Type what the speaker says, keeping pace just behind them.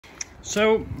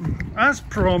So, as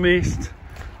promised,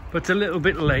 but a little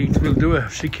bit late, we'll do a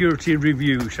security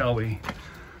review, shall we?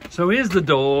 So here's the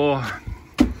door.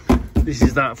 This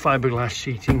is that fiberglass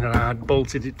sheeting that I had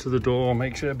bolted it to the door,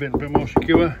 makes it a bit more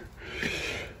secure.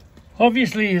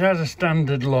 Obviously it has a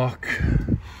standard lock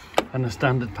and a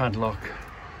standard padlock.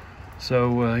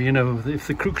 So, you know, if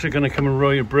the crooks are going to come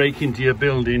and break into your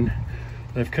building,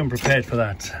 they've come prepared for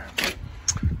that.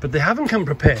 But they haven't come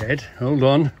prepared, hold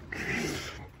on,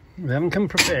 they haven't come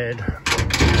prepared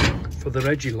for the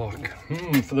reggy lock,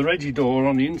 for the reggy door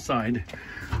on the inside,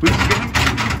 which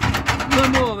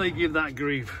the more they give that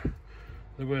grief,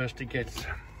 the worse it gets.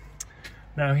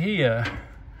 Now here,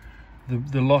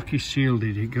 the lock is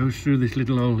shielded. It goes through this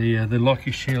little hole here. The lock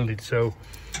is shielded, so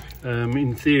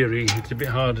in theory it's a bit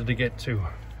harder to get to.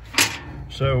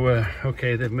 So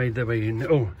okay, they've made their way in.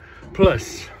 Oh,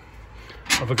 plus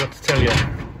I forgot to tell you,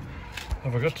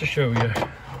 I forgot to show you,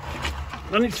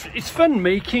 and it's fun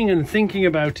making and thinking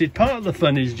about it. Part of the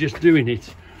fun is just doing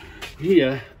it.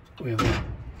 Here we have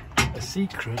a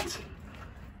secret.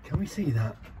 Can we see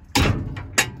that?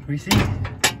 Can we see?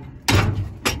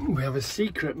 We have a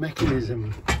secret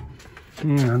mechanism,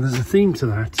 and there's a theme to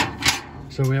that.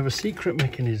 So we have a secret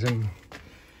mechanism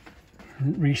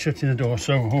resetting the door.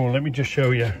 So let me just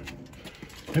show you.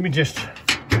 Let me just,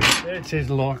 there it is,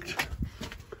 locked.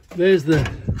 There's the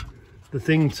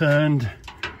thing turned.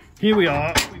 Here we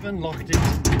are, we've unlocked it.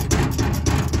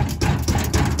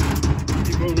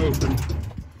 It won't open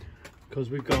because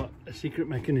we've got a secret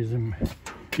mechanism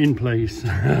in place.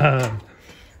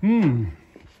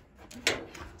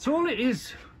 So all it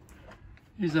is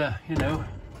a, you know,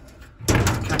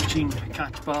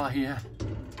 catch bar here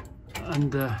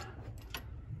and a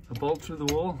bolt through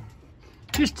the wall.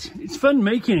 Just, it's fun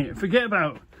making it. Forget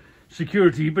about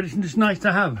security, but it's just nice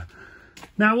to have.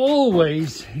 Now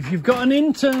always, if you've got an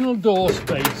internal door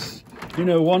space, you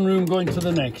know, one room going to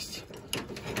the next,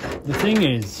 the thing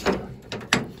is,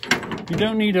 you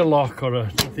don't need a lock or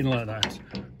something like that.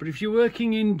 But if you're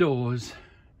working indoors,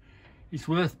 it's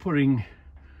worth putting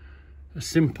a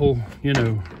simple, you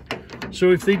know.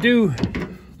 So if they do,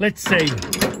 let's say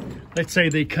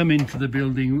they come into the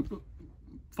building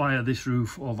via this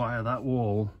roof or via that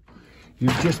wall, you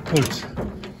just put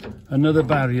another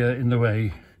barrier in the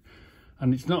way,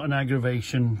 and it's not an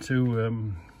aggravation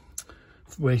to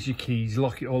where's your keys,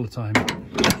 lock it all the time.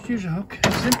 Just use a hook,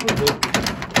 a simple hook.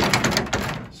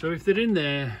 So if they're in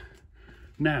there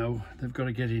now, they've got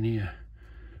to get in here,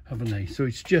 haven't they? So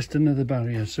it's just another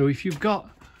barrier. So if you've got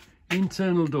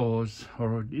internal doors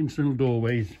or internal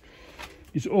doorways,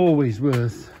 it's always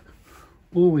worth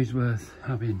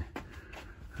having.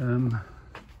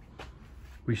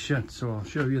 We shut, so I'll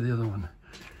show you the other one.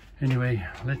 Anyway,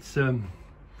 let's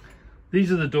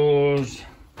these are the doors,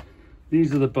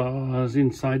 these are the bars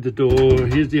inside the door.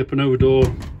 Here's the up and over door,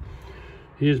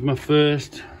 here's my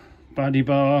first baddie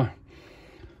bar,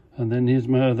 and then here's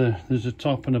my other. There's a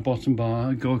top and a bottom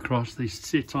bar. I go across, they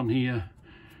sit on here.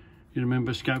 You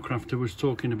remember Scoutcrafter was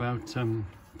talking about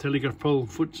telegraph pole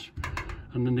foots,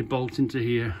 and then they bolt into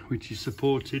here, which is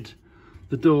supported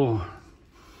the door.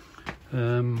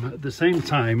 At the same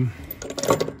time,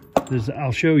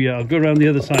 I'll show you, I'll go around the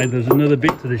other side, there's another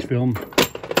bit to this film,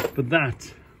 but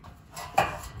that,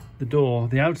 the door,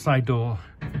 the outside door,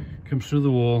 comes through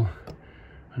the wall,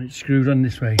 and it's screwed on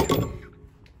this way.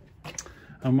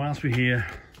 And whilst we're here,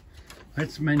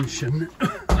 let's mention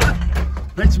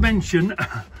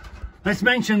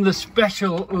the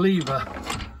special lever.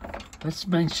 Let's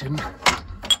mention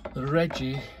the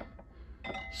reggy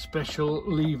special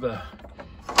lever.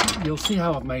 You'll see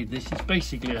how I've made this. It's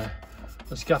basically a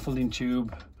scaffolding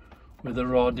tube with a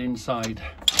rod inside.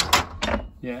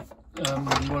 Yeah,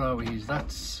 what are we?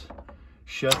 That's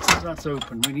shut, that's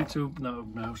open. We need to open that up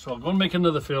now. So I'll go and make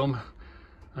another film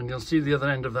and you'll see the other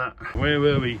end of that. Where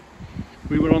were we?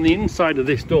 We were on the inside of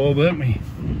this door, weren't we?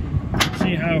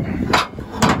 See how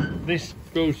this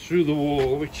goes through the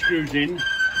wall, which screws in.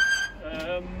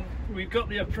 We've got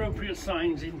the appropriate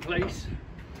signs in place.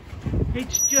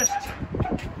 It's just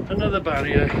another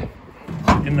barrier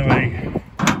in the way.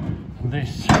 And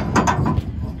this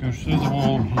goes through the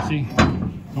wall, you see.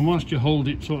 And whilst you hold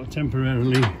it sort of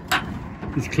temporarily,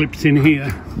 this clips in here.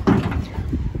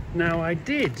 Now I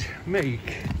did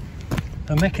make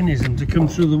a mechanism to come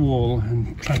through the wall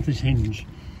and trap this hinge,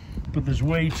 but there's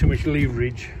way too much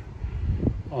leverage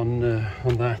on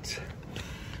that.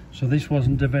 So this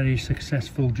wasn't a very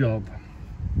successful job.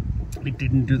 It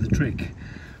didn't do the trick.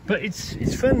 But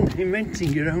it's fun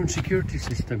inventing your own security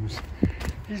systems,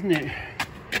 isn't it?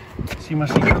 See my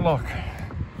secret lock?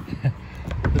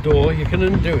 The door, you can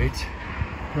undo it.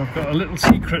 I've got a little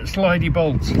secret slidey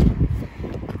bolt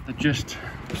that just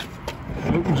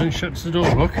opens and shuts the door,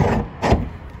 look.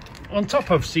 On top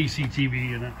of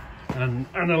CCTV and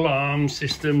alarm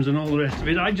systems and all the rest of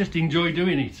it, I just enjoy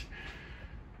doing it.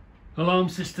 Alarm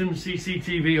systems,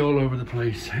 CCTV all over the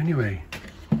place. Anyway,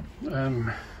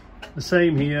 the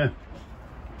same here.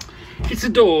 It's a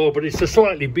door, but it's a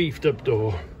slightly beefed up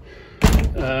door.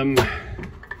 And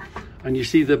you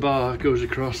see the bar goes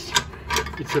across.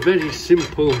 It's a very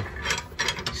simple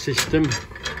system.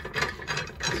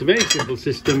 It's a very simple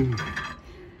system.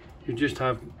 You just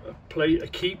have a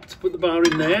keep to put the bar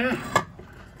in there,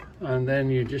 and then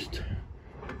you just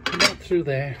put that through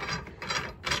there,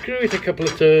 screw it a couple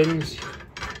of turns,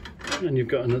 and you've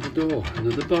got another door,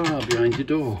 another bar behind your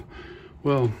door.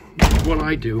 Well, what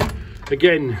I do,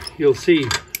 again, you'll see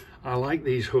I like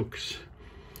these hooks.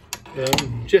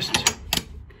 Just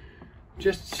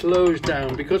slows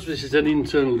down, because this is an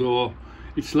internal door,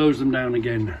 it slows them down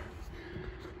again.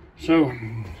 So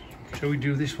shall we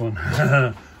do this one?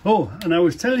 Oh, and I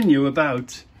was telling you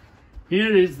about,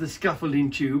 here is the scaffolding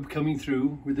tube coming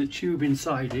through with a tube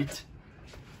inside it,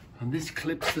 and this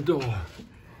clips the door.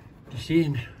 You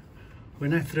see,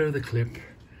 when I throw the clip,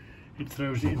 it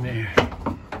throws it in there.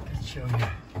 Let's show you.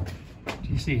 Do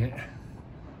you see it?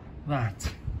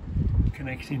 That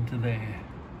connects into there.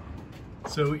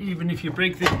 So even if you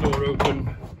break this door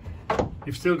open,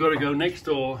 you've still got to go next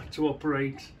door to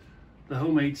operate the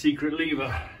homemade secret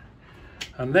lever.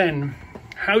 And then,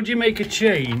 how do you make a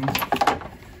chain?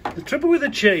 The trouble with a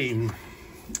chain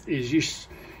is you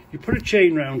put a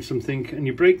chain around something and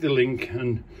you break the link,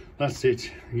 and that's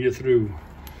it, you're through.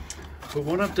 But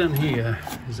what I've done here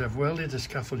is I've welded a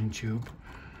scaffolding tube,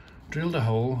 drilled a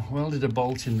hole, welded a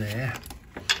bolt in there.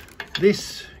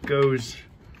 This goes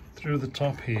through the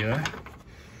top here,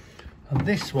 and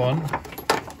this one,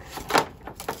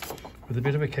 with a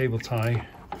bit of a cable tie,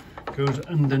 goes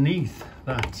underneath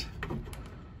that.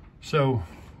 So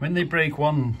when they break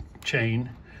one chain,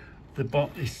 the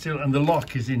bot is still, and the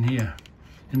lock is in here,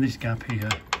 in this gap here.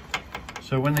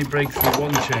 So when they break through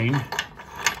one chain,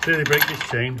 say they break this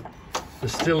chain,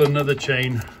 there's still another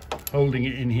chain holding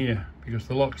it in here because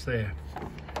the lock's there.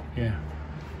 Yeah.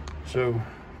 So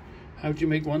how do you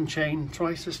make one chain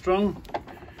twice as strong?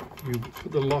 You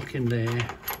put the lock in there.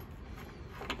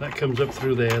 That comes up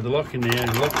through there, the lock in there,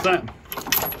 and locks that.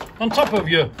 On top of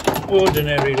your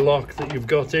ordinary lock that you've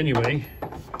got anyway,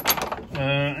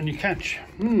 and you catch.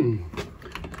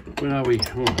 Where are we?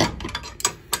 Oh.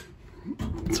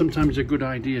 Sometimes it's a good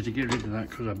idea to get rid of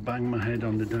that because I bang my head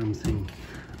on the damn thing.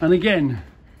 And again,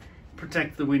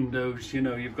 protect the windows. You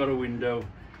know, you've got a window,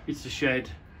 it's a shed,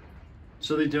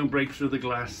 so they don't break through the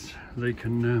glass. They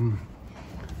can,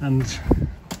 and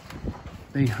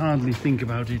they hardly think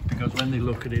about it, because when they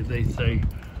look at it, they say,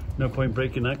 no point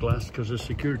breaking that glass because there's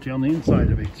security on the inside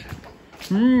of it.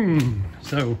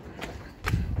 So,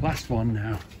 last one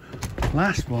now.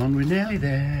 Last one, we're nearly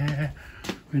there.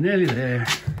 We're nearly there.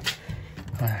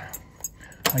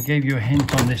 I gave you a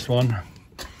hint on this one.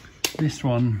 This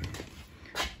one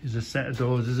is a set of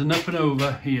doors. There's an up and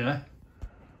over here,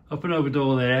 up and over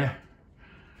door there,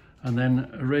 and then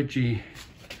a reggy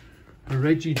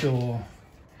door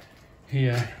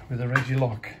here with a reggy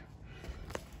lock.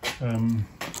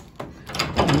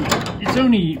 It's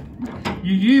only,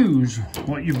 you use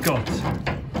what you've got. So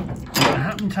I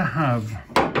happen to have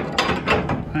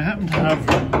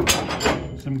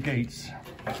some gates.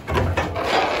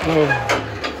 So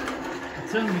I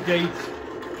turn the gate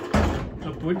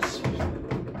upwards,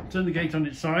 turn the gate on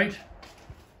its side,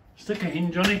 stick a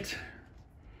hinge on it,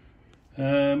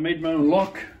 made my own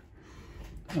lock,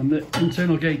 and the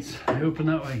internal gates, I open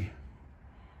that way.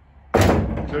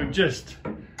 So it just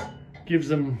gives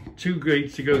them two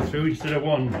gates to go through instead of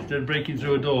one, instead of breaking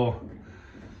through a door.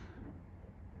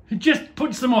 It just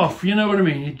puts them off, you know what I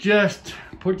mean? It just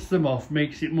puts them off,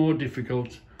 makes it more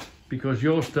difficult, because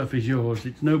your stuff is yours,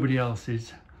 it's nobody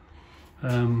else's.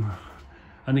 And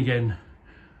again,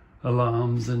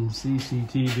 alarms and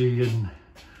CCTV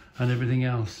and everything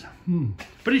else.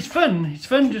 But it's fun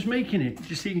just making it.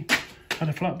 You see, I had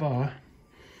a flat bar,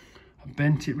 I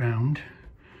bent it round,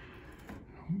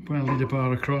 welded a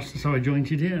bar across, that's how I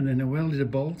jointed it, and then I welded a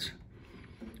bolt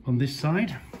on this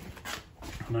side,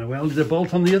 and I welded a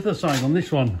bolt on the other side, on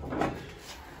this one.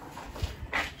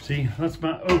 See, that's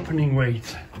my opening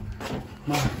weight,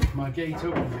 my gate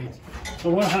opening weight. So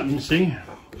what happens, see,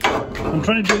 I'm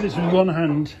trying to do this with one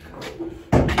hand.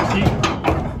 See,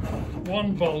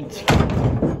 one bolt,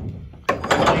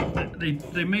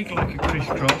 they make like a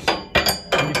crisscross,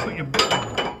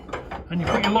 and you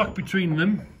put your lock between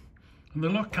them, and the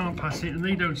lock can't pass it, and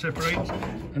they don't separate,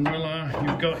 and voila,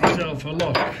 you've got yourself a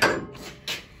lock.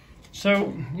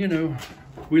 So, you know,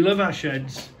 we love our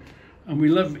sheds and we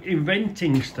love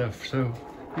inventing stuff. So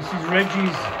this is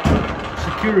Reggie's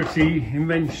security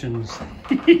inventions.